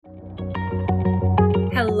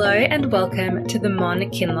Hello and welcome to the Mon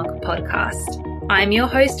Kinloch podcast. I'm your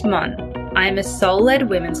host, Mon. I'm a soul-led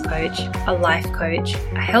women's coach, a life coach,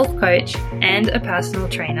 a health coach, and a personal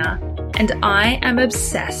trainer. And I am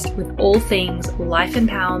obsessed with all things life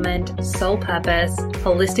empowerment, soul purpose,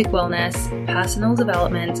 holistic wellness, personal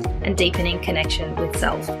development, and deepening connection with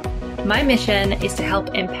self. My mission is to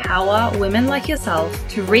help empower women like yourself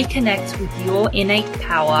to reconnect with your innate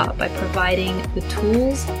power by providing the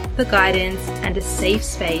tools, the guidance, and a safe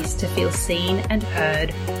space to feel seen and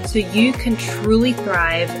heard so you can truly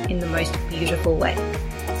thrive in the most beautiful way.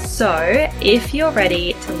 So, if you're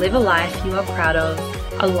ready to live a life you are proud of,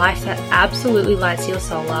 a life that absolutely lights your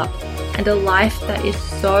soul up, and a life that is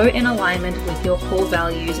so in alignment with your core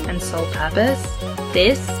values and soul purpose,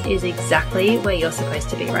 this is exactly where you're supposed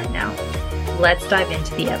to be right now. Let's dive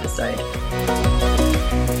into the episode.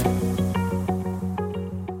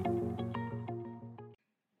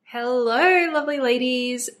 Hello, lovely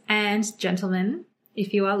ladies and gentlemen.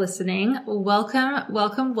 If you are listening, welcome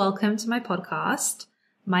to my podcast.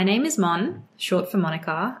 My name is Mon, short for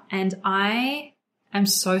Monica, and I am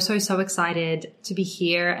so excited to be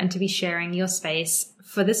here and to be sharing your space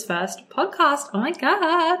for this first podcast. Oh my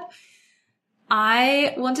God.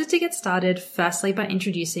 I wanted to get started firstly by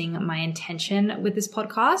introducing my intention with this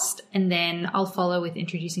podcast, and then I'll follow with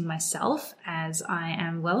introducing myself, as I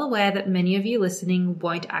am well aware that many of you listening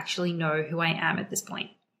won't actually know who I am at this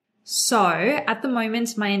point. So at the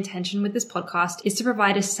moment, my intention with this podcast is to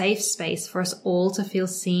provide a safe space for us all to feel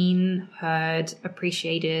seen, heard,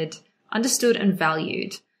 appreciated, understood, and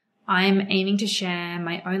valued. I'm aiming to share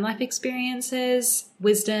my own life experiences,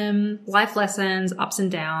 wisdom, life lessons, ups and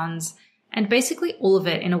downs, and basically all of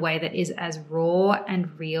it in a way that is as raw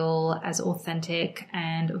and real, as authentic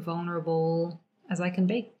and vulnerable as I can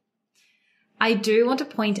be. I do want to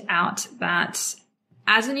point out that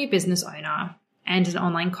as a new business owner and an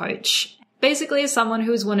online coach, basically as someone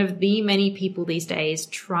who is one of the many people these days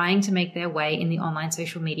trying to make their way in the online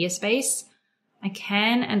social media space, I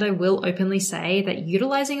can and I will openly say that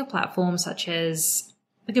utilizing a platform such as,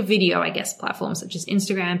 like a video, platform such as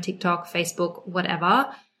Instagram, TikTok, Facebook,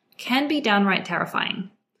 whatever, can be downright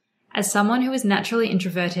terrifying. As someone who is naturally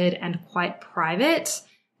introverted and quite private,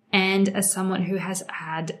 and as someone who has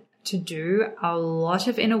had to do a lot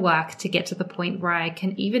of inner work to get to the point where I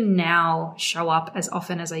can even now show up as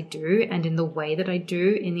often as I do and in the way that I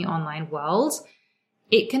do in the online world,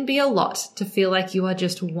 it can be a lot to feel like you are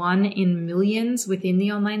just one in millions within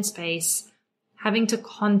the online space, having to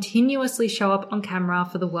continuously show up on camera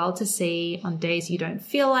for the world to see on days you don't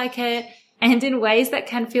feel like it, and in ways that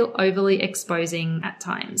can feel overly exposing at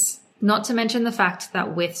times. Not to mention the fact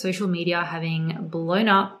that with social media having blown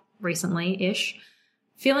up recently-ish,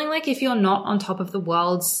 feeling like if you're not on top of the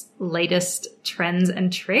world's latest trends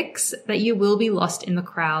and tricks, that you will be lost in the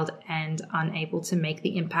crowd and unable to make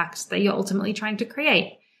the impact that you're ultimately trying to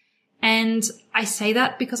create. And I say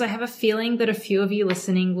that because I have a feeling that a few of you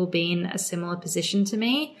listening will be in a similar position to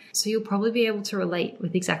me, so you'll probably be able to relate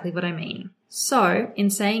with exactly what I mean. So in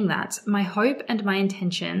saying that, my hope and my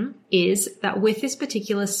intention is that with this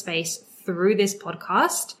particular space through this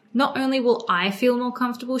podcast, not only will I feel more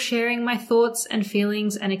comfortable sharing my thoughts and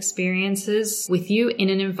feelings and experiences with you in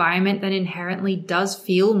an environment that inherently does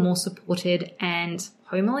feel more supported and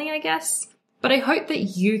homely, I guess, but I hope that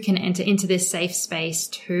you can enter into this safe space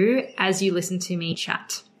too as you listen to me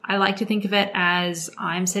chat. I like to think of it as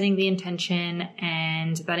I'm setting the intention,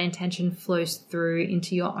 and that intention flows through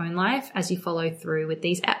into your own life as you follow through with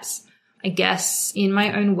these apps. I guess in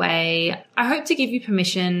my own way, I hope to give you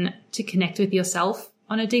permission to connect with yourself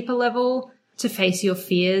on a deeper level, to face your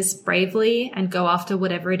fears bravely and go after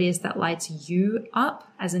whatever it is that lights you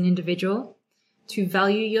up as an individual, to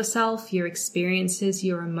value yourself, your experiences,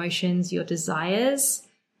 your emotions, your desires,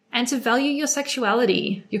 and to value your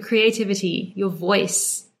sexuality, your creativity, your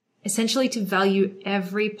voice, essentially to value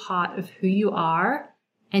every part of who you are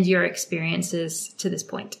and your experiences to this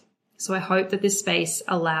point. So I hope that this space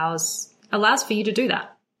allows for you to do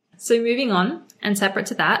that. So moving on, and separate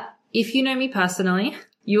to that, if you know me personally,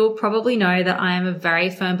 you'll probably know that I am a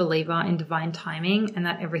very firm believer in divine timing and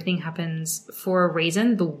that everything happens for a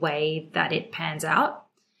reason, the way that it pans out.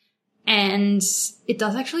 And it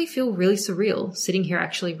does actually feel really surreal sitting here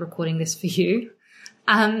actually recording this for you.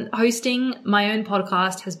 Hosting my own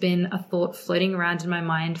podcast has been a thought floating around in my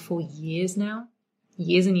mind for years now,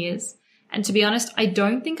 years and years. And to be honest, I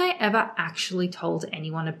don't think I ever actually told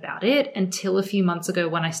anyone about it until a few months ago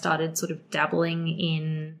when I started sort of dabbling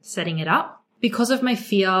in setting it up because of my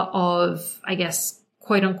fear of, I guess,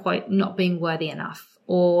 quote unquote, not being worthy enough,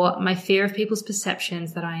 or my fear of people's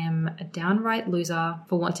perceptions that I am a downright loser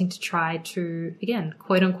for wanting to try to, again,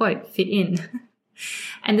 quote unquote, fit in.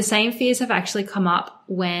 And the same fears have actually come up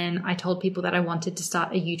when I told people that I wanted to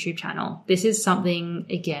start a YouTube channel. This is something,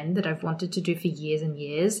 again, that I've wanted to do for years and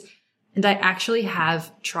years. And I actually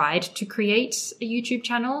have tried to create a YouTube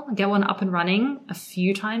channel and get one up and running a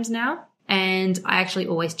few times now. And I actually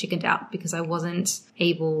always chickened out because I wasn't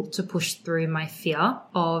able to push through my fear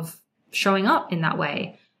of showing up in that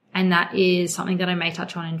way. And that is something that I may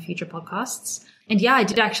touch on in future podcasts. And yeah, I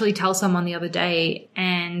did actually tell someone the other day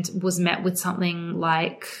and was met with something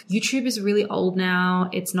like, YouTube is really old now.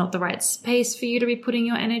 It's not the right space for you to be putting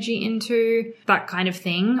your energy into, that kind of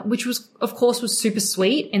thing, which was, of course, was super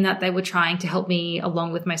sweet in that they were trying to help me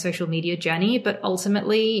along with my social media journey. But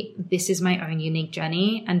ultimately, this is my own unique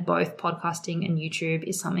journey, and both podcasting and YouTube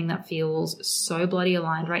is something that feels so bloody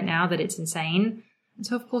aligned right now that it's insane. And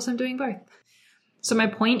so, of course, I'm doing both. So my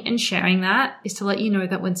point in sharing that is to let you know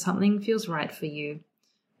that when something feels right for you,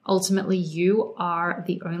 ultimately you are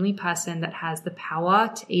the only person that has the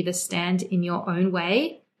power to either stand in your own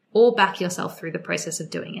way or back yourself through the process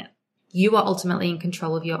of doing it. You are ultimately in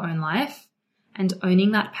control of your own life, and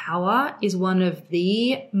owning that power is one of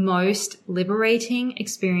the most liberating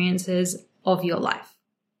experiences of your life.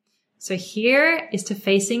 So here is to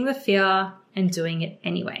facing the fear and doing it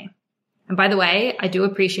anyway. And by the way, I do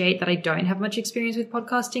appreciate that I don't have much experience with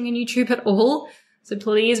podcasting and YouTube at all. So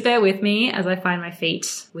please bear with me as I find my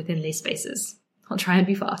feet within these spaces. I'll try and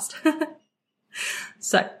be fast.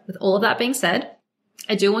 So with all of that being said,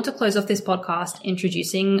 I do want to close off this podcast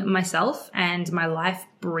introducing myself and my life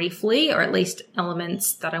briefly, or at least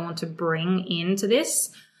elements that I want to bring into this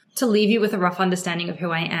to leave you with a rough understanding of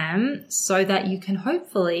who I am so that you can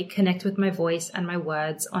hopefully connect with my voice and my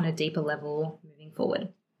words on a deeper level moving forward.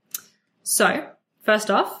 So,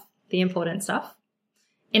 first off, the important stuff.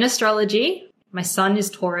 In astrology, my sun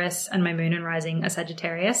is Taurus and my moon and rising are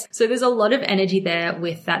Sagittarius. So there's a lot of energy there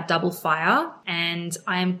with that double fire, and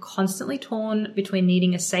I am constantly torn between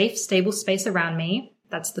needing a safe, stable space around me.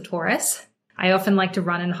 That's the Taurus. I often like to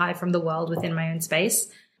run and hide from the world within my own space.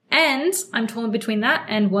 And I'm torn between that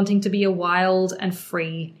and wanting to be a wild and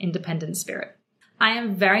free, independent spirit. I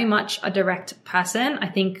am very much a direct person. I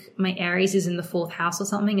think my Aries is in the 4th house or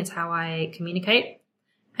something. It's how I communicate.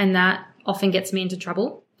 And that often gets me into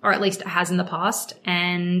trouble, or at least it has in the past.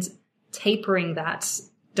 And tapering that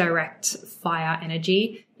direct fire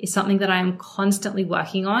energy is something that I am constantly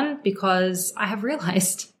working on, because I have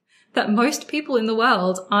realized that most people in the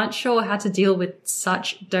world aren't sure how to deal with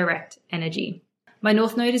such direct energy. My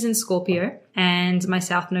North Node is in Scorpio and my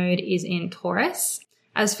South Node is in Taurus.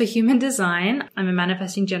 As for human design, I'm a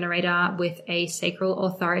manifesting generator with a sacral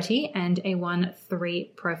authority and a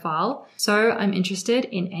 1-3 profile. So I'm interested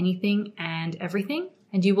in anything and everything.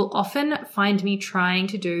 And you will often find me trying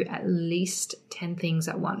to do at least 10 things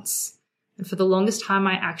at once. And for the longest time,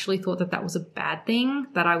 I actually thought that that was a bad thing,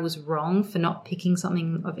 that I was wrong for not picking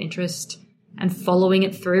something of interest and following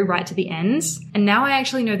it through right to the end. And now I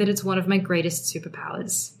actually know that it's one of my greatest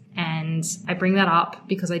superpowers. And I bring that up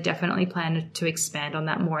because I definitely plan to expand on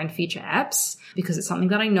that more in future apps, because it's something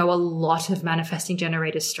that I know a lot of manifesting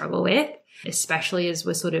generators struggle with, especially as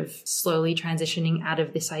we're sort of slowly transitioning out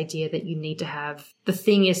of this idea that you need to have, the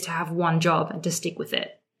thing is to have one job and to stick with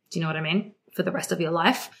it. Do you know what I mean? For the rest of your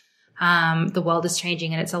life. The world is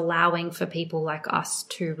changing and it's allowing for people like us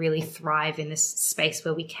to really thrive in this space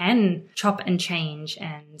where we can chop and change.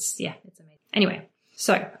 And yeah, it's amazing. Anyway.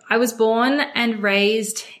 So I was born and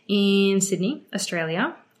raised in Sydney,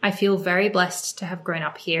 Australia. I feel very blessed to have grown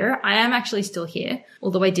up here. I am actually still here,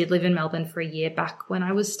 although I did live in Melbourne for a year back when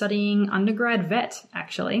I was studying undergrad vet,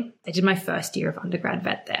 actually. I did my first year of undergrad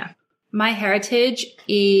vet there. My heritage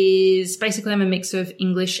is basically I'm a mix of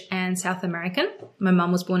English and South American. My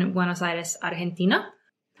mum was born in Buenos Aires, Argentina.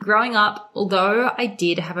 Growing up, although I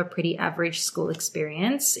did have a pretty average school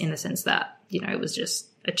experience in the sense that, it was just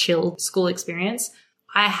a chill school experience,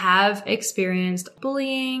 I have experienced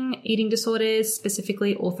bullying, eating disorders,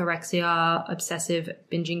 specifically orthorexia, obsessive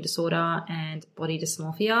binging disorder, and body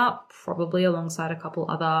dysmorphia, probably alongside a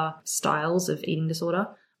couple other styles of eating disorder.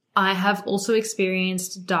 I have also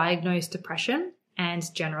experienced diagnosed depression and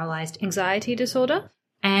generalized anxiety disorder.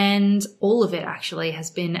 And all of it actually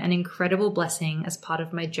has been an incredible blessing as part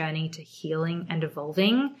of my journey to healing and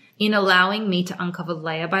evolving, in allowing me to uncover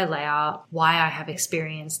layer by layer why I have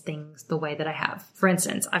experienced things the way that I have. For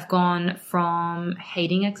instance, I've gone from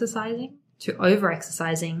hating exercising to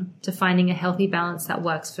over-exercising to finding a healthy balance that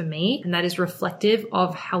works for me and that is reflective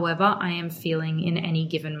of however I am feeling in any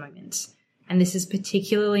given moment. And this is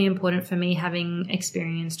particularly important for me, having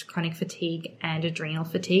experienced chronic fatigue and adrenal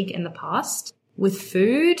fatigue in the past. With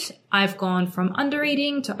food, I've gone from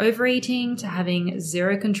undereating to overeating to having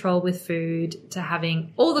zero control with food to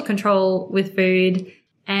having all the control with food,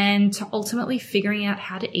 and to ultimately figuring out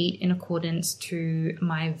how to eat in accordance to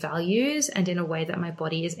my values and in a way that my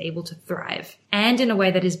body is able to thrive and in a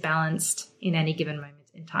way that is balanced in any given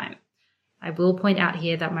moment in time. I will point out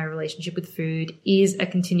here that my relationship with food is a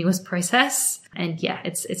continuous process. And yeah,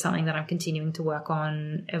 it's something that I'm continuing to work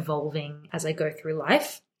on, evolving as I go through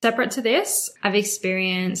life. Separate to this, I've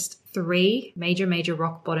experienced 3 major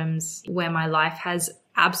rock bottoms where my life has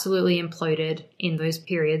absolutely imploded in those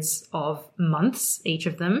periods of months, each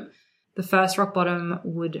of them. The first rock bottom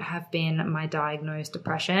would have been my diagnosed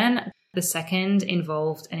depression. The second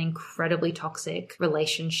involved an incredibly toxic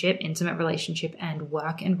relationship, intimate relationship and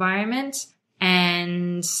work environment.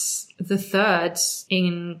 And the third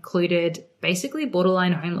included basically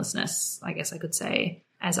borderline homelessness, I guess I could say,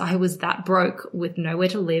 as I was that broke with nowhere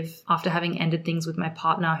to live after having ended things with my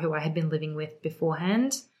partner who I had been living with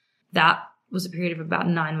beforehand. That was a period of about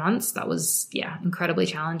 9 months. That was, incredibly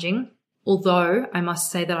challenging. Although I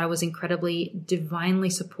must say that I was incredibly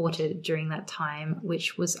divinely supported during that time,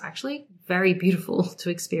 which was actually very beautiful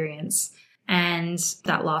to experience. And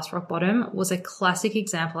that last rock bottom was a classic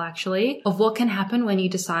example, actually, of what can happen when you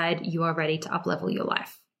decide you are ready to uplevel your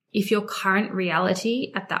life. If your current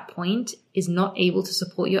reality at that point is not able to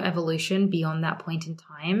support your evolution beyond that point in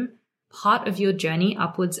time, part of your journey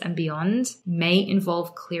upwards and beyond may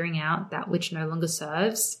involve clearing out that which no longer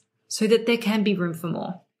serves so that there can be room for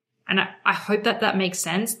more. And I hope that makes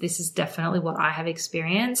sense. This is definitely what I have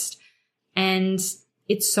experienced. And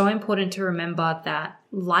it's so important to remember that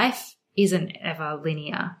life isn't ever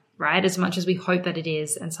linear, right? As much as we hope that it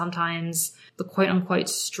is. And sometimes the quote unquote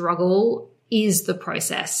struggle is the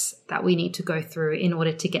process that we need to go through in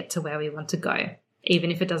order to get to where we want to go, even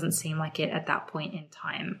if it doesn't seem like it at that point in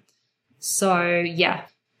time. So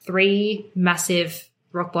 3 massive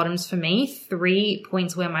rock bottoms for me, 3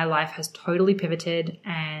 points where my life has totally pivoted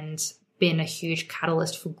and been a huge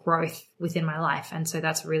catalyst for growth within my life. And so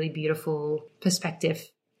that's a really beautiful perspective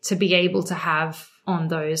to be able to have on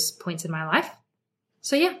those points in my life.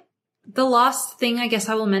 So the last thing I guess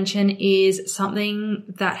I will mention is something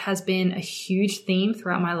that has been a huge theme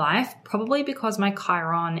throughout my life, probably because my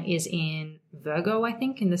Chiron is in Virgo, I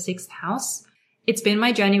think, in the 6th house. It's been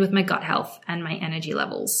my journey with my gut health and my energy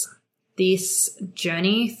levels. This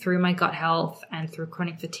journey through my gut health and through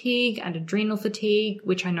chronic fatigue and adrenal fatigue,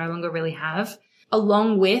 which I no longer really have,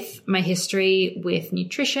 along with my history with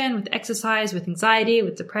nutrition, with exercise, with anxiety,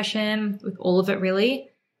 with depression, with all of it really,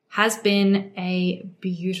 has been a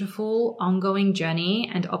beautiful ongoing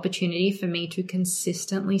journey and opportunity for me to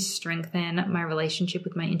consistently strengthen my relationship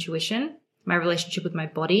with my intuition, my relationship with my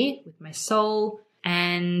body, with my soul,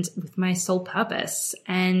 and with my soul purpose,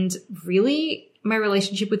 and really my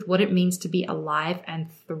relationship with what it means to be alive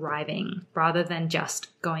and thriving rather than just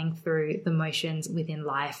going through the motions within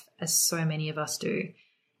life as so many of us do.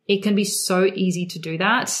 It can be so easy to do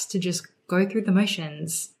that, to just go through the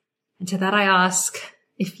motions. And to that I ask,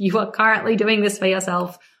 if you are currently doing this for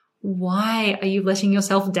yourself, why are you letting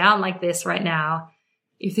yourself down like this right now?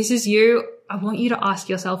 If this is you, I want you to ask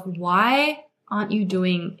yourself, why aren't you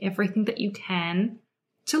doing everything that you can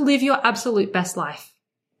to live your absolute best life?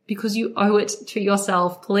 Because you owe it to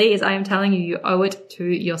yourself. Please, I am telling you, you owe it to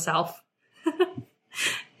yourself.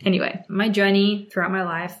 Anyway, my journey throughout my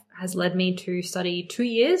life has led me to study 2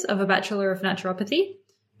 years of a Bachelor of Naturopathy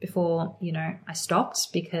before, I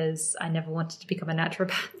stopped because I never wanted to become a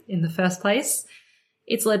naturopath in the first place.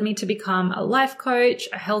 It's led me to become a life coach,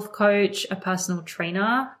 a health coach, a personal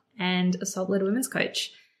trainer, and a salt-led women's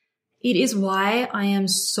coach. It is why I am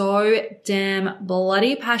so damn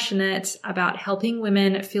bloody passionate about helping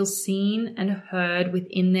women feel seen and heard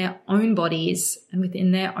within their own bodies and within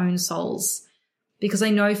their own souls. Because I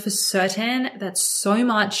know for certain that so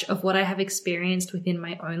much of what I have experienced within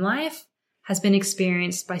my own life has been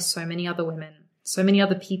experienced by so many other women, so many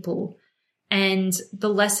other people. And the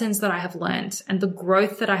lessons that I have learned and the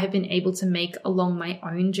growth that I have been able to make along my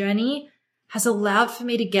own journey has allowed for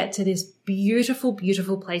me to get to this beautiful,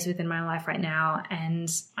 beautiful place within my life right now.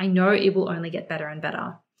 And I know it will only get better and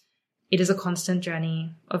better. It is a constant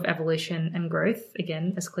journey of evolution and growth,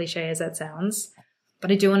 again, as cliche as that sounds.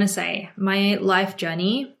 But I do want to say my life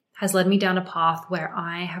journey has led me down a path where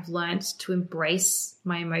I have learned to embrace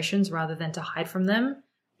my emotions rather than to hide from them,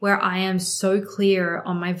 where I am so clear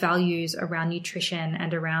on my values around nutrition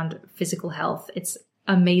and around physical health. It's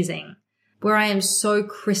amazing. where I am so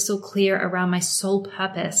crystal clear around my sole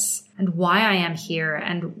purpose and why I am here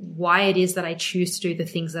and why it is that I choose to do the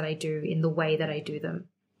things that I do in the way that I do them.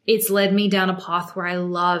 It's led me down a path where I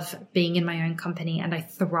love being in my own company and I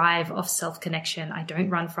thrive off self-connection. I don't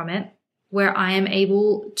run from it. Where I am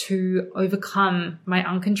able to overcome my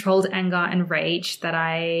uncontrolled anger and rage that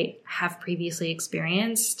I have previously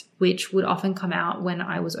experienced, which would often come out when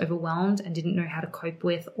I was overwhelmed and didn't know how to cope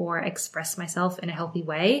with or express myself in a healthy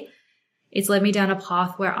way. It's led me down a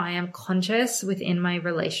path where I am conscious within my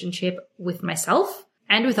relationship with myself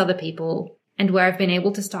and with other people, and where I've been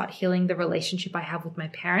able to start healing the relationship I have with my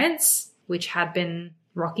parents, which had been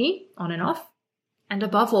rocky on and off. And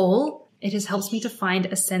above all, it has helped me to find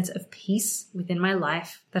a sense of peace within my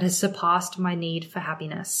life that has surpassed my need for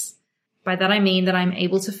happiness. By that I mean that I'm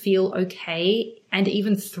able to feel okay and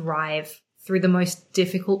even thrive through the most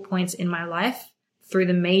difficult points in my life, through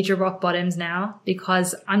the major rock bottoms now,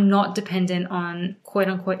 because I'm not dependent on quote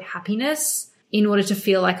unquote happiness in order to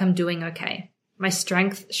feel like I'm doing okay. My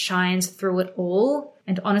strength shines through it all.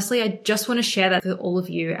 And honestly, I just want to share that with all of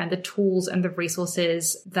you and the tools and the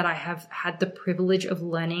resources that I have had the privilege of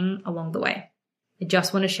learning along the way. I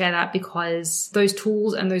just want to share that because those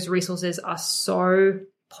tools and those resources are so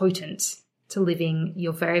potent to living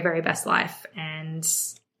your very, very best life. And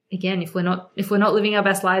again, if we're not living our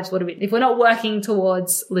best lives, if we're not working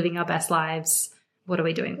towards living our best lives, what are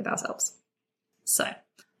we doing with ourselves? So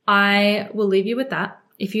I will leave you with that.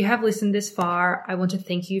 If you have listened this far, I want to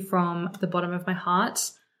thank you from the bottom of my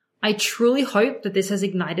heart. I truly hope that this has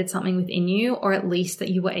ignited something within you, or at least that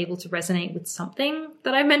you were able to resonate with something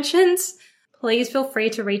that I mentioned. Please feel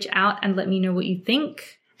free to reach out and let me know what you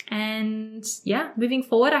think. And yeah, moving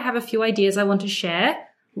forward, I have a few ideas I want to share,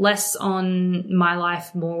 less on my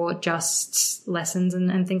life, more just lessons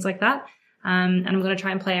and things like that. And I'm going to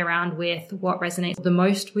try and play around with what resonates the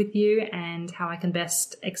most with you and how I can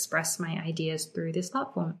best express my ideas through this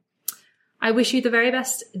platform. I wish you the very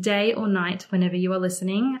best day or night whenever you are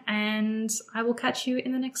listening, and I will catch you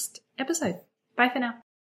in the next episode. Bye for now.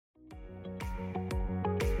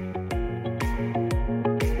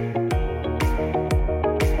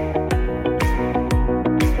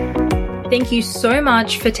 Thank you so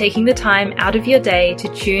much for taking the time out of your day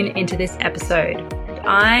to tune into this episode.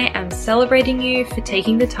 I am celebrating you for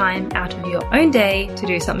taking the time out of your own day to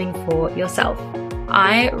do something for yourself.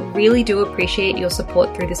 I really do appreciate your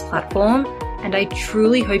support through this platform, and I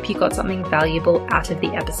truly hope you got something valuable out of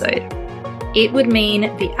the episode. It would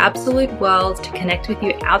mean the absolute world to connect with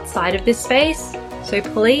you outside of this space, so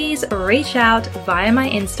please reach out via my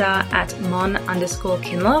Insta at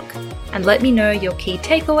mon_kinloch and let me know your key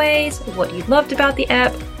takeaways, what you loved about the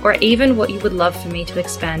ep, or even what you would love for me to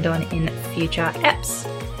expand on in future eps.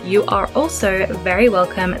 You are also very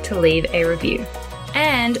welcome to leave a review.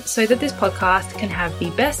 And so that this podcast can have the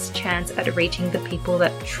best chance at reaching the people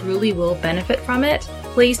that truly will benefit from it,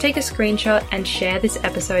 please take a screenshot and share this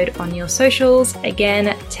episode on your socials,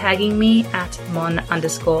 again, tagging me at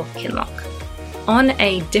mon_kinloch. On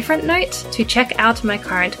a different note, to check out my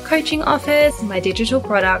current coaching offers, my digital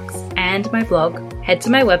products, and my blog, head to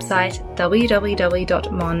my website,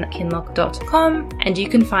 www.monkinloch.com, and you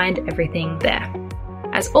can find everything there.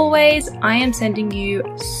 As always, I am sending you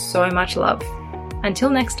so much love. Until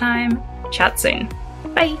next time, chat soon.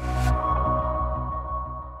 Bye.